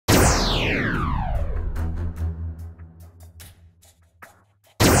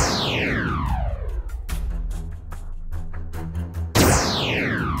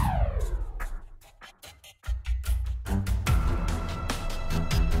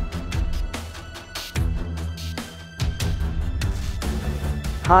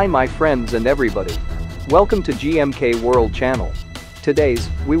Hi my friends and everybody. Welcome to GMK World Channel. Today's,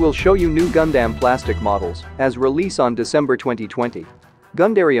 we will show you new Gundam plastic models as release on December 2020.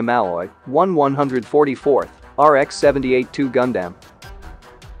 Gundarium Alloy, 1/144th, RX-78-2 Gundam.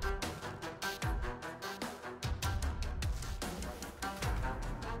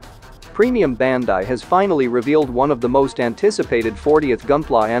 Premium Bandai has finally revealed one of the most anticipated 40th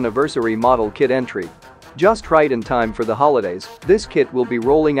GunPla anniversary model kit entry. Just right in time for the holidays, this kit will be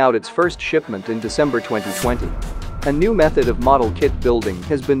rolling out its first shipment in December 2020. A new method of model kit building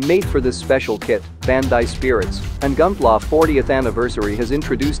has been made for this special kit. Bandai Spirits and GunPla 40th anniversary has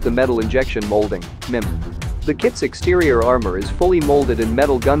introduced the metal injection molding, MIM. The kit's exterior armor is fully molded in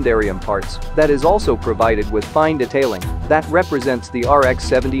metal Gundarium parts that is also provided with fine detailing that represents the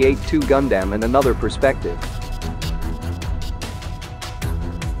RX-78-2 Gundam in another perspective.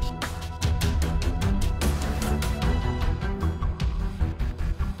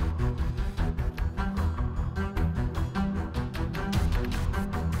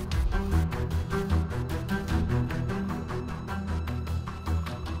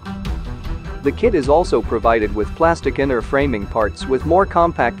 The kit is also provided with plastic inner framing parts with more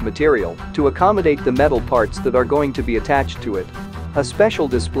compact material to accommodate the metal parts that are going to be attached to it. A special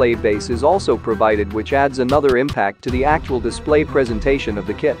display base is also provided which adds another impact to the actual display presentation of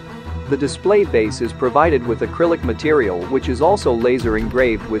the kit. The display base is provided with acrylic material which is also laser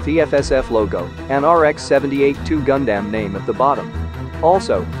engraved with EFSF logo and RX-78-2 Gundam name at the bottom.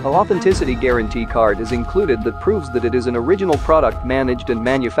 Also, an authenticity guarantee card is included that proves that it is an original product managed and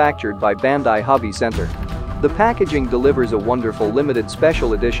manufactured by Bandai Hobby Center. The packaging delivers a wonderful limited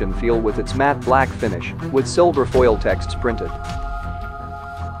special edition feel with its matte black finish with silver foil texts printed.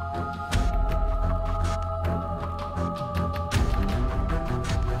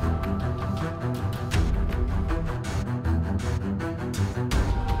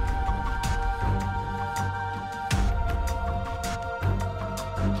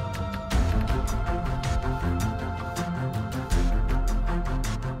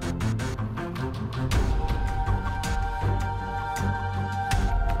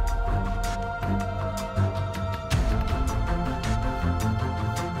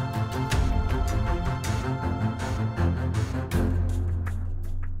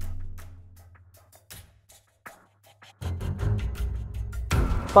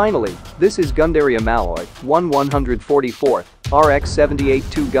 Finally, this is Gundarium Alloy, 1/144th,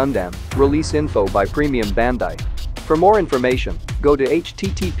 RX-78-2 Gundam, release info by Premium Bandai. For more information, go to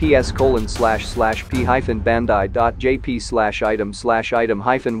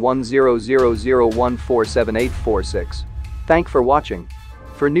https://p-bandai.jp/item/item-1000147846. Thank for watching.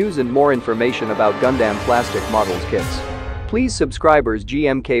 For news and more information about Gundam plastic models kits, please subscribe our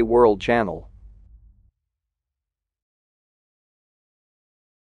GMK World channel.